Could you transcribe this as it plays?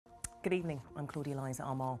Good evening, I'm Claudia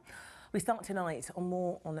Liza-Armah. We start tonight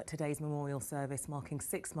on today's memorial service, marking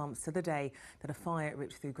 6 months to the day that a fire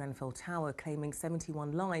ripped through Grenfell Tower, claiming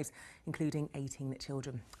 71 lives, including 18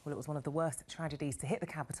 children. Well, it was one of the worst tragedies to hit the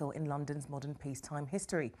capital in London's modern peacetime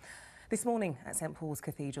history. This morning at St Paul's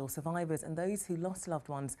Cathedral, survivors and those who lost loved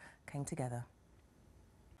ones came together.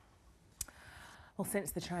 Well,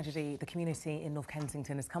 since the tragedy, the community in North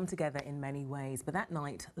Kensington has come together in many ways, but that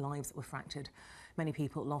night, lives were fractured. Many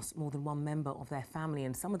people lost more than one member of their family,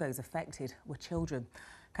 and some of those affected were children.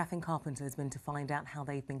 Catharine Carpenter has been to find out how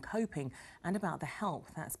they've been coping and about the help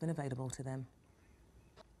that's been available to them.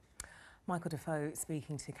 Michael Defoe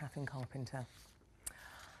speaking to Catharine Carpenter.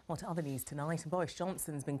 Well, to other news tonight, Boris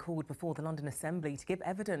Johnson's been called before the London Assembly to give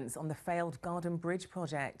evidence on the failed Garden Bridge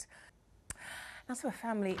project. Now to a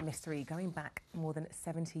family mystery going back more than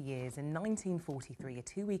 70 years. In 1943, a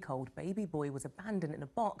 2-week-old baby boy was abandoned in a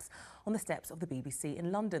box on the steps of the BBC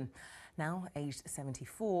in London. Now, aged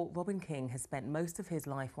 74, Robin King has spent most of his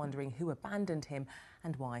life wondering who abandoned him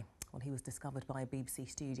and why. Well, he was discovered by a BBC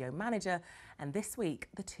studio manager, and this week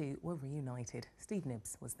the two were reunited. Steve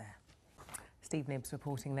Nibbs was there. Steve Nibbs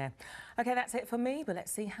reporting there. OK, that's it for me, but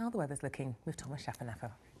let's see how the weather's looking with Thomas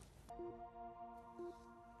Schaffernacher.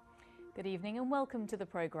 Good evening and welcome to the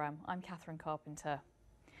programme. I'm Catharine Carpenter.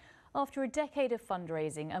 After a decade of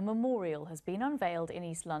fundraising, a memorial has been unveiled in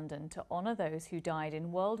East London to honour those who died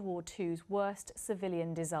in World War II's worst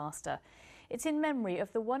civilian disaster. It's in memory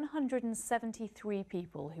of the 173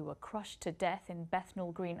 people who were crushed to death in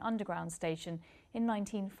Bethnal Green Underground Station in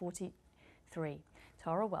 1943.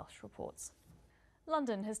 Tara Welsh reports.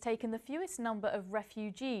 London has taken the fewest number of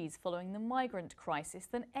refugees following the migrant crisis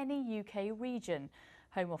than any UK region.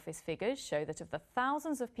 Home Office figures show that of the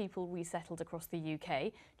thousands of people resettled across the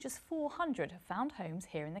UK, just 400 have found homes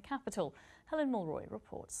here in the capital. Helen Mulroy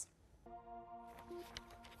reports.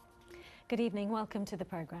 Good evening, welcome to the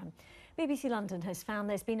programme. BBC London has found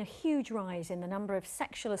there's been a huge rise in the number of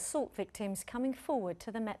sexual assault victims coming forward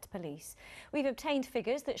to the Met Police. We've obtained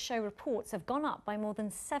figures that show reports have gone up by more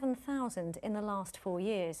than 7,000 in the last 4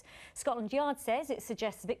 years. Scotland Yard says it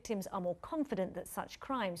suggests victims are more confident that such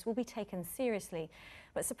crimes will be taken seriously.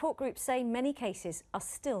 But support groups say many cases are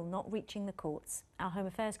still not reaching the courts. Our Home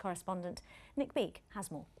Affairs correspondent Nick Beak has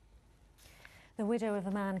more. The widow of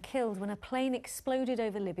a man killed when a plane exploded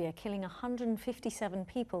over Libya, killing 157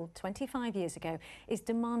 people 25 years ago, is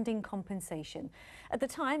demanding compensation. At the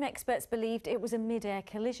time, experts believed it was a mid-air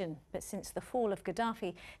collision, but since the fall of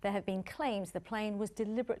Gaddafi, there have been claims the plane was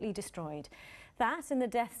deliberately destroyed. That and the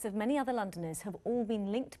deaths of many other Londoners have all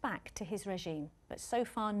been linked back to his regime. But so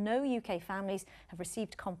far, no UK families have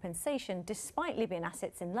received compensation, despite Libyan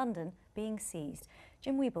assets in London being seized.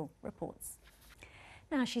 Jim Weeble reports.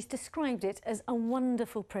 Now, she's described it as a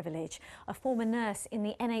wonderful privilege. A former nurse in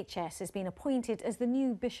the NHS has been appointed as the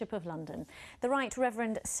new Bishop of London. The Right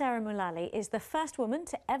Reverend Sarah Mullally is the first woman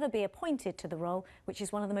to ever be appointed to the role, which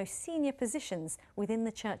is one of the most senior positions within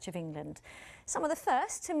the Church of England. Some of the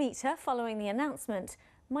first to meet her following the announcement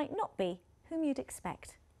might not be whom you'd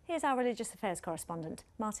expect. Here's our religious affairs correspondent,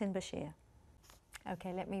 Martin Bashir.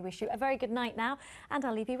 OK, let me wish you a very good night now, and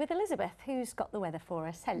I'll leave you with Elizabeth, who's got the weather for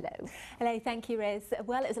us. Hello. Hello, thank you, Riz.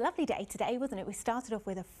 Well, it was a lovely day today, wasn't it? We started off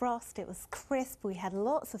with a frost, it was crisp, we had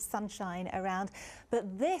lots of sunshine around,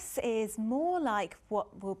 but this is more like what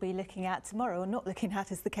we'll be looking at tomorrow, or not looking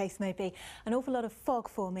at as the case may be. An awful lot of fog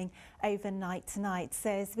forming overnight tonight.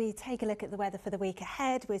 So as we take a look at the weather for the week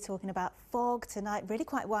ahead, we're talking about fog tonight, really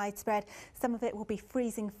quite widespread. Some of it will be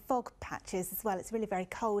freezing fog patches as well. It's really very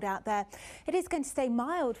cold out there. It is going to stay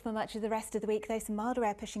mild for much of the rest of the week, though. Some milder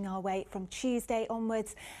air pushing our way from Tuesday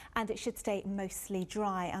onwards, and it should stay mostly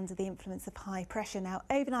dry under the influence of high pressure. Now,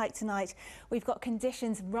 overnight tonight, we've got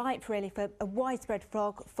conditions ripe really for a widespread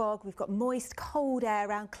fog. We've got moist, cold air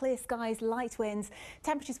around, clear skies, light winds.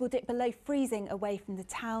 Temperatures will dip below freezing away from the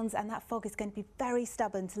towns, and that fog is going to be very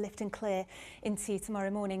stubborn to lift and clear into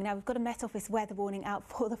tomorrow morning. Now, we've got a Met Office weather warning out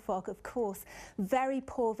for the fog, of course. Very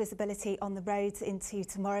poor visibility on the roads into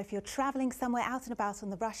tomorrow. If you're travelling somewhere out and about on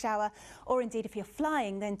the rush hour, or indeed if you're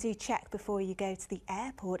flying, then do check before you go to the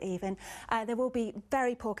airport even. There will be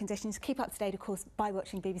very poor conditions. Keep up to date, of course, by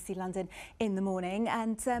watching BBC London in the morning.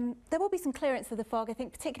 And there will be some clearance of the fog, I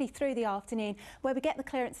think, particularly through the afternoon. Where we get the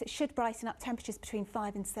clearance, it should brighten up temperatures between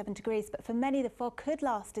 5 and 7 degrees. But for many, the fog could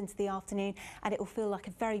last into the afternoon, and it will feel like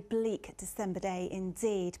a very bleak December day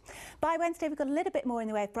indeed. By Wednesday, we've got a little bit more in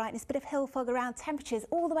the way of brightness, bit of hill fog around, temperatures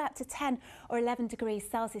all the way up to 10 or 11 degrees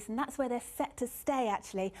Celsius, and that's where they're set to stay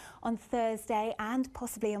actually on Thursday and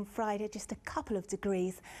possibly on Friday, just a couple of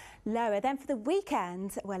degrees lower. Then for the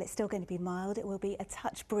weekend, well, it's still going to be mild. It will be a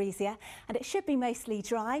touch breezier and it should be mostly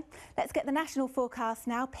dry. Let's get the national forecast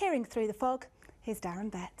now. Peering through the fog, here's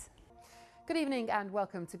Darren Bett. Good evening and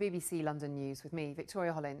welcome to BBC London News with me,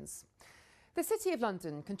 Victoria Hollins. The City of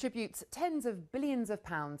London contributes tens of billions of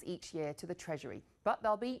pounds each year to the Treasury, but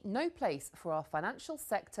there'll be no place for our financial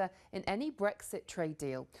sector in any Brexit trade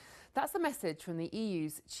deal. That's the message from the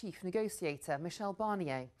EU's chief negotiator, Michel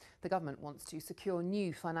Barnier. The government wants to secure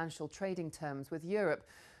new financial trading terms with Europe.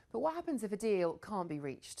 But what happens if a deal can't be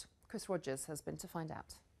reached? Chris Rogers has been to find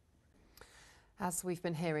out. As we've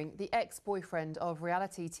been hearing, the ex-boyfriend of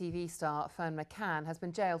reality TV star Ferne McCann has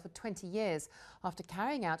been jailed for 20 years after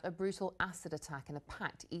carrying out a brutal acid attack in a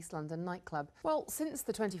packed East London nightclub. Well, since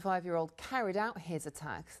the 25-year-old carried out his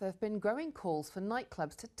attacks, there have been growing calls for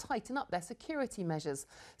nightclubs to tighten up their security measures.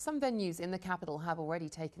 Some venues in the capital have already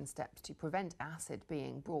taken steps to prevent acid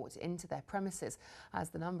being brought into their premises as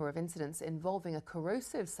the number of incidents involving a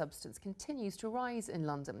corrosive substance continues to rise in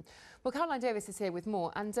London. Well, Caroline Davis is here with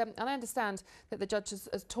more, and I understand that the judge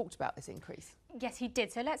has talked about this increase. Yes, he did.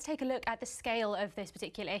 So let's take a look at the scale of this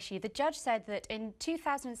particular issue. The judge said that in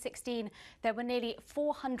 2016 there were nearly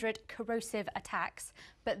 400 corrosive attacks,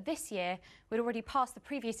 but this year we'd already passed the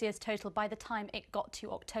previous year's total by the time it got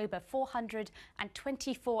to October.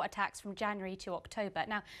 424 attacks from January to October.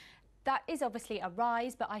 Now, that is obviously a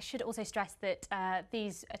rise, but I should also stress that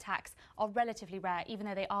these attacks are relatively rare, even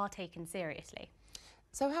though they are taken seriously.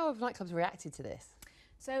 So how have nightclubs reacted to this?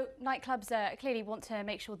 So nightclubs clearly want to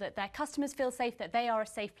make sure that their customers feel safe, that they are a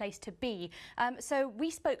safe place to be. So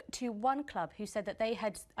we spoke to one club who said that they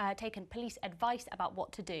had taken police advice about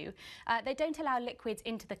what to do. They don't allow liquids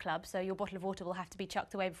into the club, so your bottle of water will have to be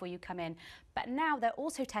chucked away before you come in. But now they're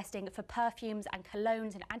also testing for perfumes and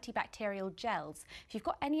colognes and antibacterial gels. If you've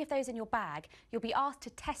got any of those in your bag, you'll be asked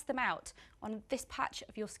to test them out on this patch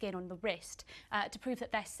of your skin on the wrist to prove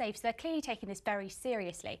that they're safe. So they're clearly taking this very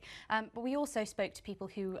seriously. But we also spoke to people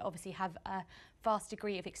who obviously have a vast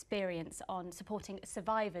degree of experience on supporting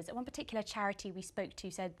survivors. And one particular charity we spoke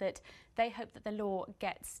to said that they hope that the law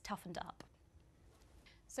gets toughened up.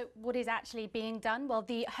 So what is actually being done? Well,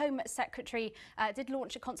 the Home Secretary did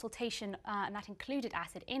launch a consultation and that included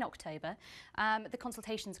acid in October. The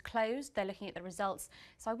consultation's closed. They're looking at the results.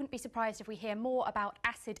 So I wouldn't be surprised if we hear more about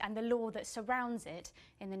acid and the law that surrounds it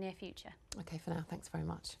in the near future. OK, for now, thanks very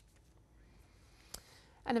much.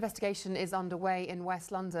 An investigation is underway in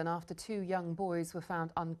West London after two young boys were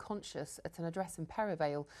found unconscious at an address in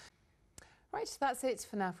Perivale. Right, that's it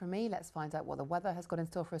for now from me. Let's find out what the weather has got in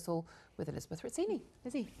store for us all with Elizabeth Rizzini.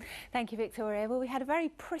 Lizzie. Thank you, Victoria. Well, we had a very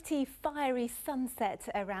pretty, fiery sunset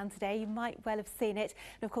around today. You might well have seen it.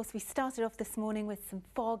 And of course, we started off this morning with some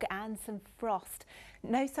fog and some frost.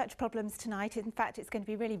 No such problems tonight. In fact, it's going to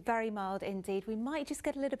be really very mild indeed. We might just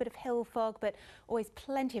get a little bit of hill fog, but always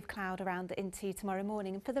plenty of cloud around into tomorrow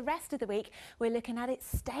morning. And for the rest of the week, we're looking at it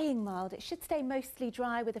staying mild. It should stay mostly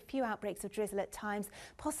dry with a few outbreaks of drizzle at times,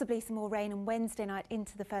 possibly some more rain on Wednesday night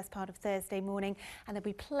into the first part of Thursday morning. And there'll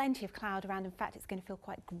be plenty of cloud around. In fact, it's going to feel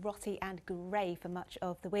quite grotty and grey for much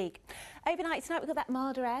of the week. Overnight tonight, we've got that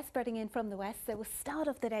milder air spreading in from the west. So we'll start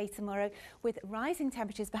off the day tomorrow with rising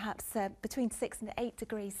temperatures, perhaps between 6 and 8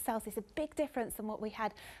 degrees Celsius, a big difference than what we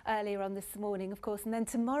had earlier on this morning, of course. And then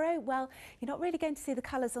tomorrow, well, you're not really going to see the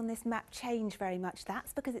colours on this map change very much.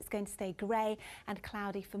 That's because it's going to stay grey and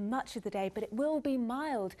cloudy for much of the day, but it will be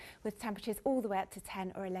mild with temperatures all the way up to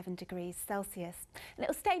 10 or 11 degrees Celsius. And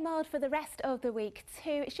it'll stay mild for the rest of the week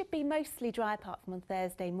too. It should be mostly dry apart from on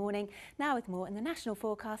Thursday morning. Now with more in the national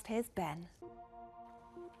forecast, here's Ben.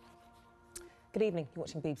 Good evening, you're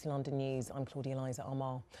watching BBC London News. I'm Claudia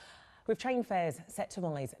Liza-Armah. With train fares set to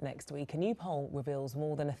rise next week, a new poll reveals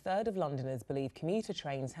more than a third of Londoners believe commuter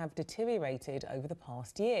trains have deteriorated over the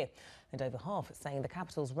past year. And over half saying the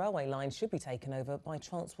capital's railway line should be taken over by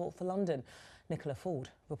Transport for London. Nicola Ford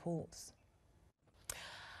reports.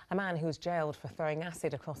 A man who was jailed for throwing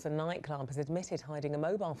acid across a nightclub has admitted hiding a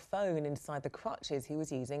mobile phone inside the crutches he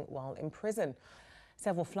was using while in prison.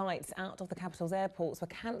 Several flights out of the capital's airports were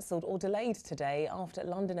cancelled or delayed today after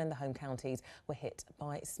London and the home counties were hit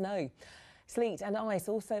by snow. Sleet and ice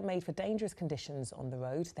also made for dangerous conditions on the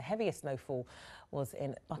road. The heaviest snowfall was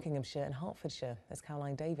in Buckinghamshire and Hertfordshire, as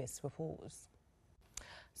Caroline Davis reports.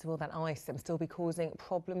 So will that ice still be causing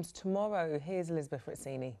problems tomorrow? Here's Elizabeth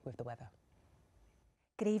Rizzini with the weather.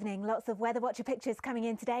 Good evening. Lots of Weather Watcher pictures coming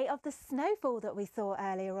in today of the snowfall that we saw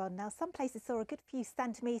earlier on. Now, some places saw a good few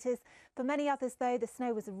centimetres. For many others, though, the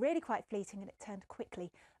snow was really quite fleeting and it turned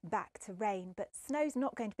quickly back to rain. But snow's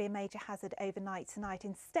not going to be a major hazard overnight tonight.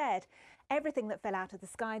 Instead, everything that fell out of the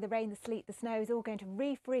sky, the rain, the sleet, the snow, is all going to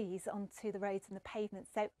refreeze onto the roads and the pavements.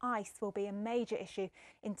 So ice will be a major issue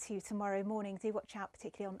into tomorrow morning. Do watch out,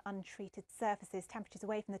 particularly on untreated surfaces. Temperatures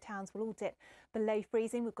away from the towns will all dip below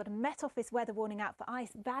freezing. We've got a Met Office weather warning out for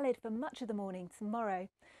ice, valid for much of the morning tomorrow.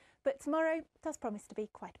 But tomorrow does promise to be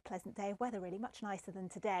quite a pleasant day. Weather really much nicer than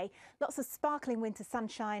today. Lots of sparkling winter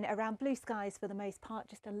sunshine around, blue skies for the most part,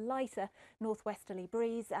 just a lighter northwesterly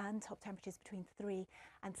breeze and top temperatures between 3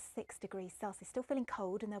 and 6 degrees Celsius. Still feeling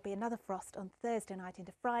cold, and there'll be another frost on Thursday night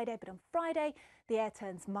into Friday. But on Friday, the air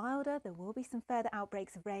turns milder. There will be some further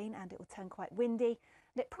outbreaks of rain and it will turn quite windy.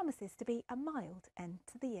 And it promises to be a mild end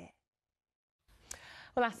to the year.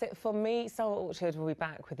 Well, that's it from me. Soul Orchard will be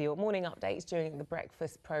back with your morning updates during the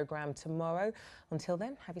breakfast programme tomorrow. Until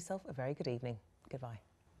then, have yourself a very good evening. Goodbye.